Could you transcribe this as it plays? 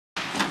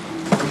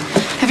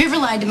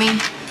never lied to me.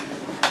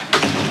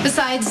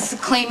 Besides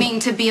claiming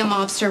to be a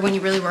mobster when you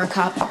really were a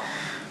cop.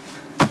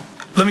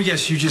 Let me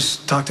guess, you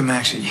just talked to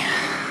Maxie.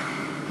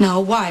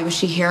 No, why? Was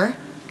she here?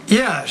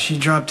 Yeah, she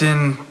dropped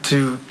in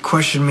to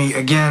question me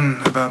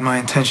again about my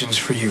intentions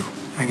for you.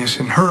 I guess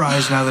in her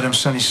eyes, now that I'm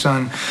Sonny's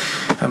son,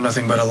 I'm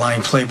nothing but a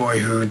lying playboy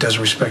who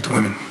doesn't respect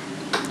women.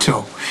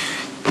 So,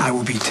 I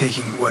will be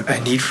taking what I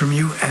need from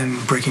you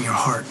and breaking your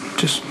heart,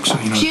 just so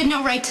you know. She had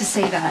no right to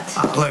say that.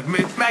 Look,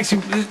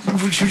 Maxie,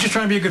 she was just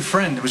trying to be a good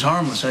friend. It was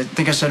harmless. I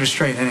think I set her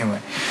straight anyway.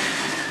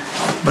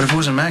 But if it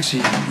wasn't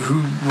Maxie,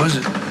 who was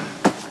it?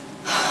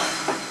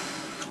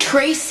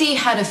 Tracy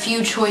had a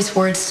few choice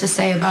words to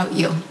say about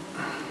you.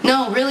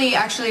 No, really,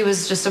 actually, it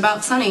was just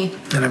about Sonny.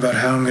 And about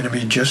how I'm going to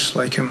be just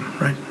like him,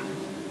 right?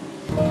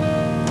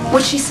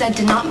 What she said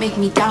did not make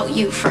me doubt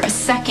you for a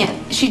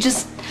second.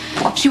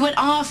 She went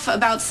off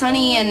about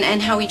Sonny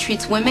and how he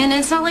treats women, and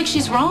it's not like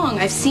she's wrong.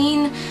 I've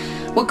seen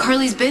what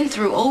Carly's been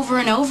through over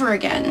and over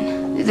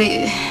again.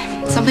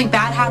 Something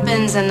bad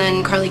happens, and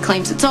then Carly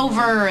claims it's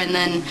over, and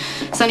then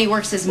Sonny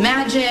works his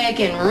magic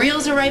and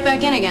reels her right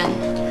back in again.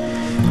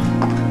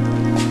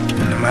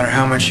 And no matter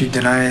how much you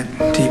deny it,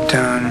 deep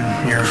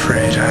down, you're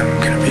afraid I'm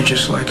gonna be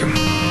just like him.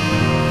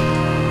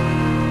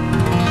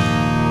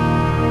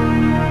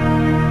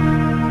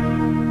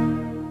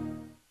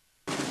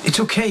 It's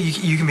okay,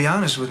 you can be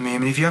honest with me. I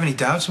mean, if you have any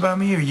doubts about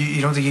me or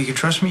you don't think you can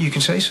trust me, you can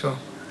say so.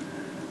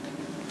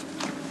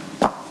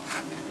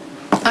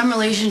 I'm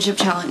relationship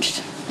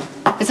challenged.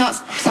 It's not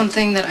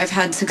something that I've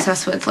had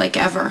success with, like,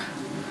 ever.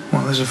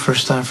 Well, there's a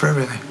first time for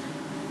everything.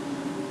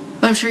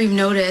 But I'm sure you've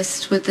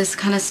noticed with this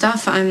kind of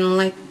stuff, I'm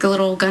like a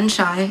little gun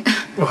shy.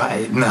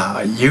 Why,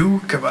 no,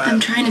 you? Come on. I'm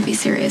trying to be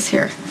serious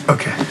here.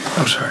 Okay,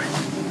 I'm sorry.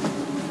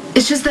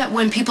 It's just that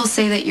when people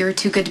say that you're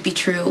too good to be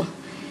true,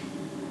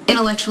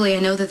 intellectually I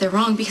know that they're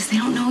wrong because they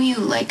don't know you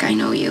like I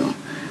know you.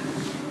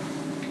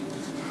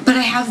 But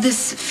I have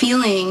this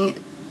feeling,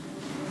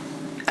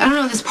 I don't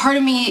know, this part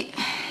of me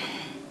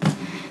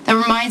that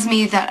reminds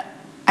me that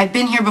I've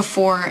been here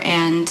before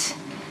and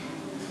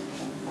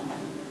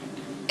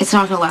it's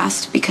not gonna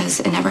last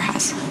because it never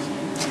has.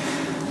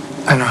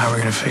 I know how we're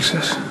gonna fix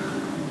this.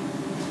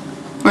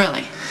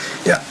 Really?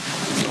 Yeah.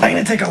 I'm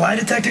gonna take a lie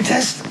detector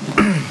test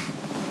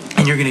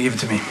and you're gonna give it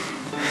to me.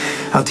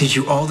 I'll teach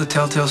you all the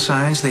telltale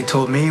signs they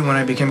told me when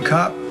I became a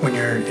cop. When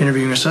you're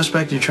interviewing a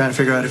suspect, you're trying to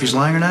figure out if he's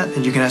lying or not,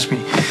 and you can ask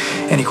me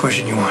any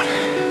question you want.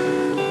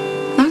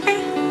 Okay.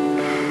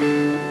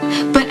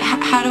 But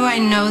how do I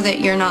know that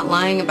you're not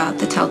lying about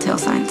the telltale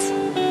signs?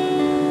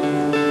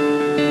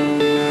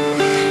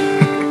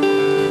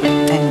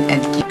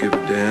 Give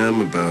a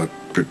damn about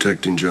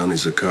protecting Johnny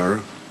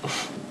Zakara?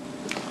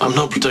 I'm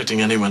not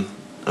protecting anyone,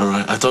 all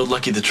right? I told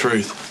Lucky the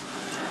truth.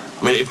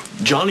 I mean,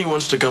 if Johnny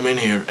wants to come in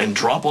here and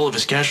drop all of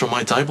his cash on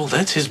my table,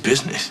 that's his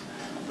business,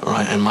 all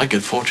right? And my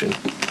good fortune.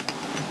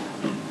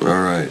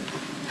 All right.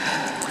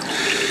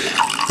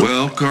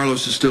 Well,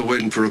 Carlos is still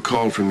waiting for a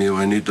call from you.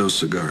 I need those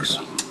cigars.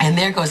 And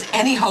there goes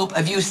any hope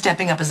of you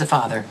stepping up as a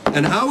father.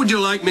 And how would you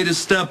like me to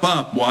step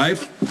up,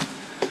 wife?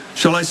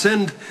 Shall I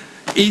send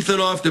Ethan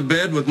off to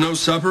bed with no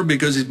supper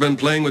because he's been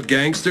playing with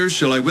gangsters?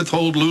 Shall I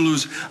withhold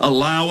Lulu's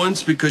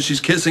allowance because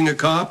she's kissing a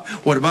cop?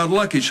 What about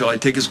Lucky? Shall I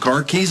take his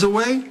car keys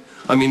away?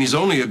 I mean, he's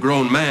only a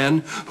grown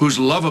man whose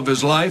love of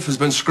his life has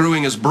been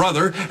screwing his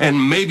brother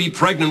and maybe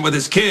pregnant with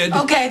his kid.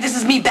 Okay, this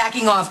is me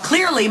backing off.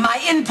 Clearly,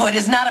 my input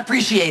is not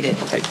appreciated.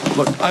 Hey,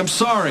 look, I'm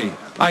sorry.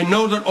 I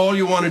know that all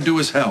you want to do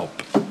is help.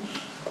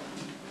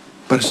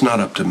 But it's not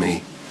up to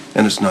me,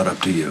 and it's not up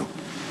to you.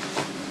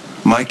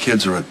 My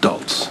kids are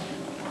adults.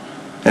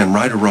 And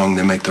right or wrong,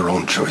 they make their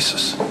own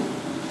choices.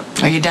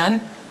 Are you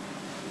done?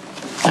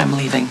 I'm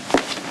leaving.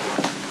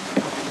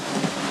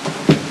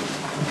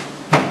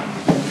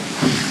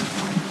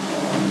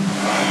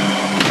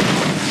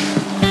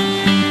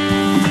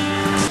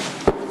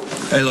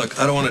 Hey, look,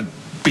 I don't want to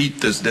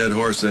beat this dead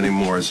horse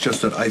anymore. It's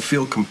just that I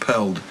feel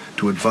compelled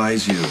to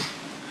advise you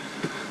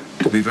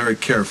to be very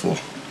careful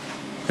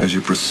as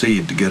you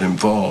proceed to get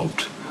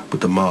involved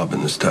with the mob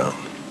in this town.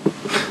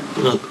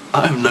 Look,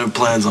 I have no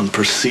plans on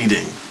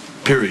proceeding,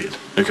 period,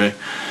 okay?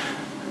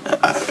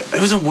 It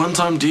was a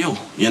one-time deal,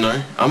 you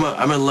know?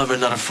 I'm a lover,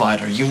 not a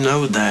fighter. You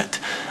know that.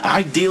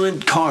 I deal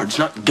in cards,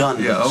 not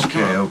guns. Yeah,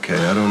 okay.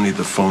 I don't need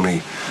the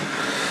phony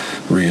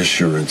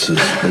reassurances,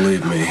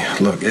 believe me.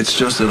 Look, it's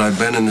just that I've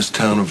been in this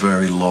town a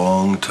very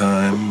long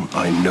time.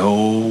 I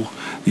know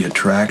the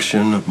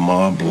attraction of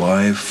mob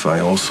life. I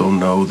also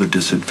know the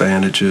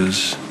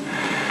disadvantages.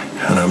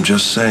 And I'm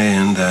just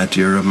saying that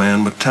you're a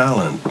man with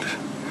talent.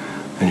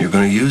 And you're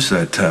going to use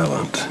that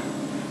talent.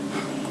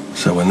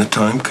 So when the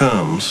time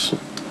comes,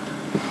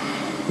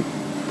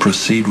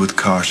 proceed with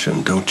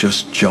caution. Don't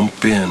just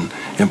jump in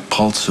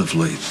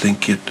impulsively.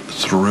 Think it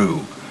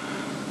through.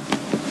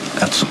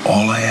 That's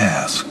all I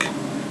ask.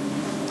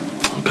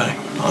 Okay,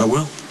 I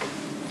will.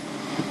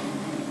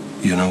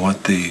 You know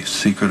what the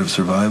secret of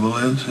survival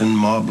is in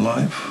mob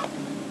life?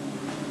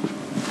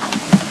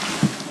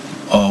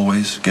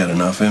 Always get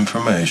enough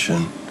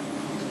information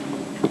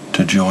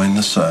to join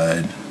the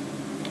side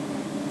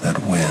that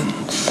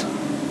wins.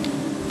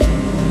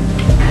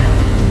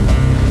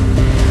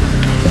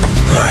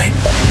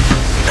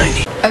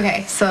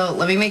 Okay, so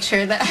let me make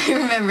sure that I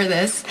remember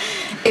this.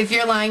 If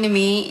you're lying to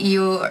me,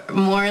 you're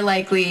more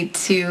likely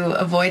to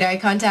avoid eye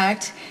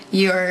contact,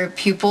 your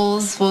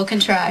pupils will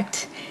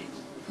contract,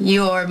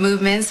 your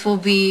movements will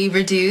be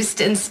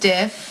reduced and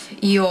stiff,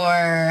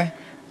 your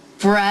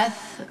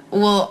breath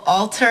will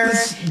alter.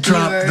 Let's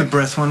drop the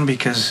breath one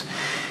because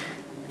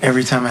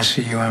every time I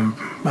see you, I'm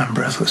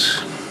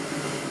breathless.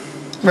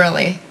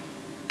 Really?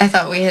 I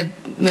thought we had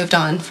moved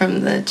on from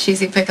the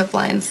cheesy pickup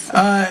lines.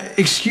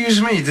 Excuse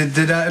me,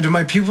 did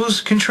my pupils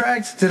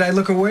contract? Did I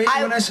look away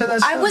when I said that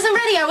stuff? I wasn't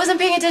ready. I wasn't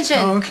paying attention.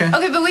 Oh, okay.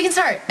 Okay, but we can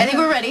start. I think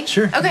we're ready.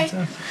 Sure. Okay.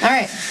 All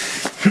right.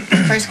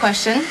 First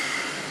question.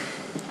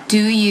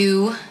 Do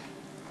you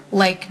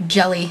like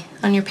jelly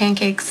on your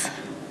pancakes?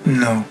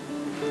 No.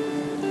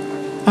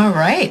 All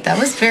right. That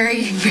was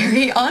very,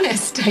 very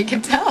honest. I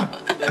can tell.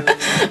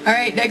 All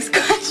right. Next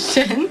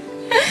question.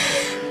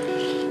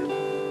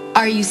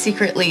 Are you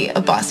secretly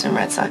a Boston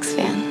Red Sox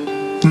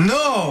fan?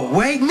 No,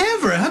 wait,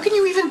 never. How can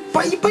you even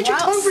bite your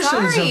tongue for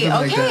saying something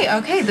like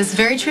that? Okay. This is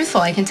very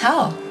truthful. I can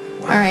tell.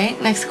 All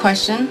right. Next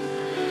question.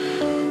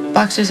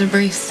 Boxers or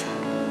briefs?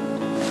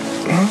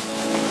 Well,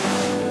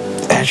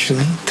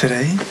 actually,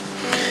 today,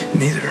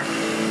 neither.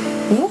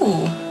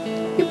 Ooh.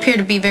 You appear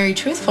to be very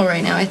truthful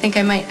right now. I think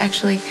I might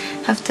actually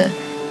have to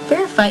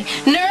verify.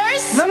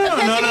 Nurse? No.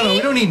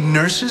 We don't need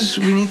nurses.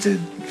 We need to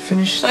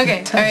finish the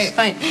Okay. test. All right.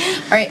 Fine.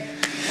 All right.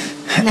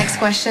 Next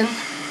question.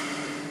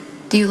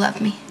 Do you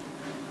love me?